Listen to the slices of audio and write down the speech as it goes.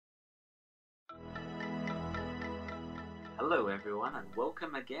Hello everyone and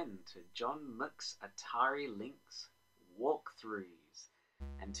welcome again to John Mc's Atari Lynx walkthroughs.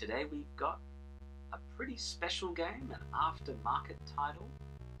 And today we've got a pretty special game, an aftermarket title.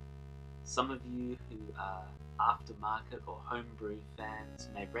 Some of you who are aftermarket or homebrew fans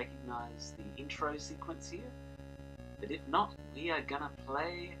may recognize the intro sequence here, but if not, we are gonna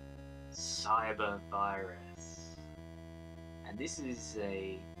play Cyber Virus. And this is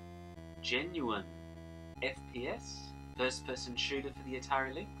a genuine FPS, first-person shooter for the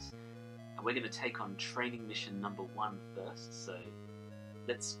Atari Lynx, and we're going to take on training mission number 1 first, so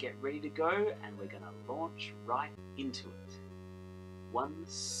let's get ready to go and we're going to launch right into it. One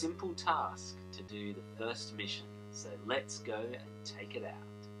simple task to do the first mission, so let's go and take it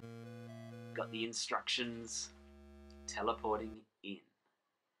out. Got the instructions, teleporting in.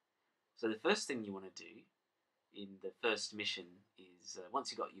 So the first thing you want to do in the first mission is, once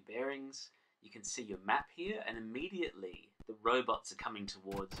you've got your bearings, you can see your map here, and immediately the robots are coming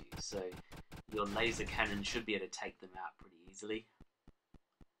towards you, so your laser cannon should be able to take them out pretty easily.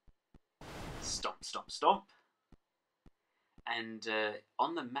 Stomp, stomp, stomp. And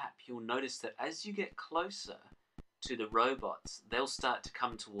on the map, you'll notice that as you get closer to the robots, they'll start to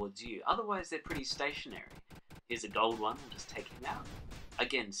come towards you. Otherwise, they're pretty stationary. Here's a gold one, we'll just take him out.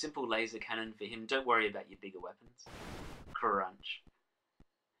 Again, simple laser cannon for him. Don't worry about your bigger weapons. Crunch.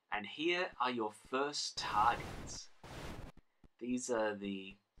 And here are your first targets. These are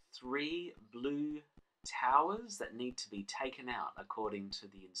the 3 blue towers that need to be taken out according to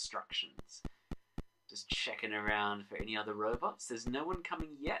the instructions. Just checking around for any other robots. There's no one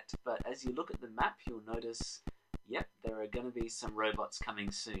coming yet, but as you look at the map, you'll notice, yep, there are going to be some robots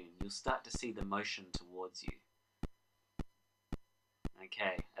coming soon. You'll start to see the motion towards you.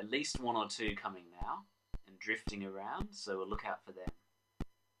 Okay, at least 1 or 2 coming now and drifting around, so we'll look out for them.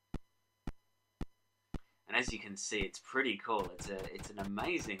 And as you can see, it's pretty cool. It's an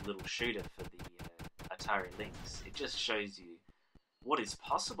amazing little shooter for the Atari Lynx. It just shows you what is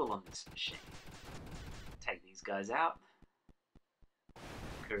possible on this machine. Take these guys out.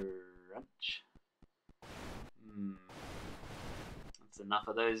 Crunch. That's enough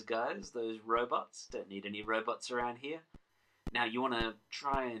of those guys, those robots. Don't need any robots around here. Now you want to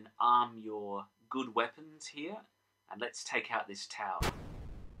try and arm your good weapons here. And let's take out this tower.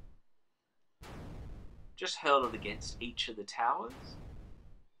 Just hurl it against each of the towers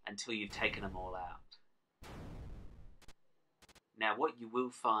until you've taken them all out. Now what you will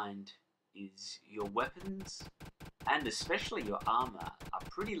find is your weapons, and especially your armor, are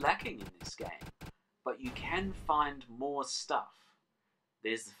pretty lacking in this game, but you can find more stuff.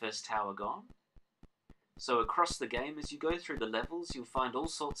 There's the first tower gone. So across the game, as you go through the levels, you'll find all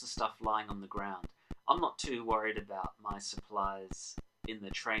sorts of stuff lying on the ground. I'm not too worried about my supplies in the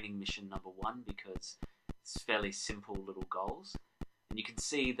training mission number 1 because it's fairly simple little goals. And you can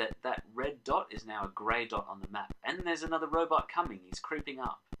see that that red dot is now a grey dot on the map. And there's another robot coming. He's creeping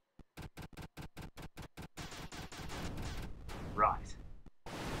up. Right.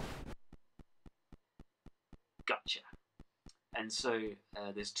 Gotcha. And so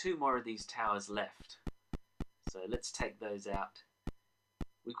there's 2 more of these towers left. So let's take those out.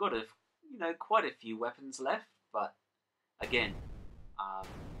 We've got quite a few weapons left, but again,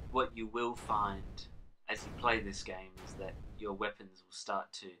 what you will find as you play this game is that your weapons will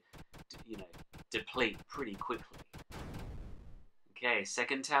start to deplete pretty quickly. Okay,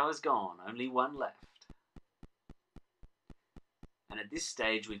 second tower's gone, only 1 left. And at this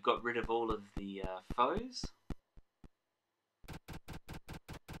stage we've got rid of all of the foes.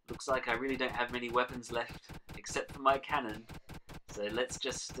 Looks like I really don't have many weapons left except for my cannon. So let's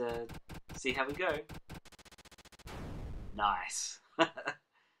just see how we go. Nice.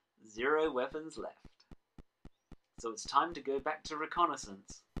 0 weapons left. So it's time to go back to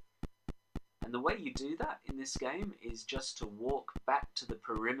reconnaissance. And the way you do that in this game is just to walk back to the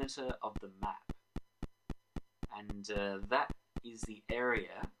perimeter of the map. And that is the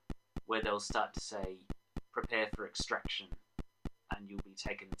area where they'll start to say, prepare for extraction. And you'll be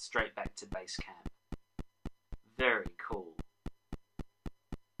taken straight back to base camp. Very cool.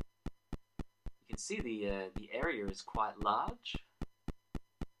 You can see the area is quite large.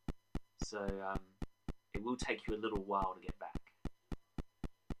 So it will take you a little while to get back.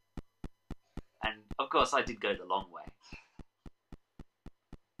 And of course I did go the long way.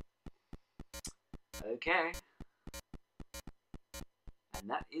 Okay. And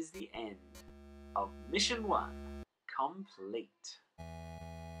that is the end of mission 1 complete.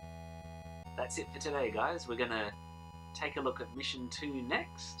 That's it for today, guys. We're gonna take a look at mission 2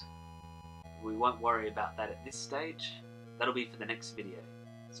 next. We won't worry about that at this stage. That'll be for the next video.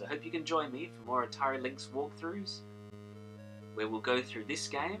 So I hope you can join me for more Atari Lynx walkthroughs. where we'll go through this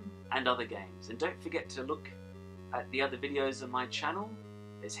game and other games. And don't forget to look at the other videos on my channel.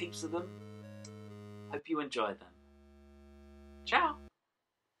 There's heaps of them. Hope you enjoy them. Ciao!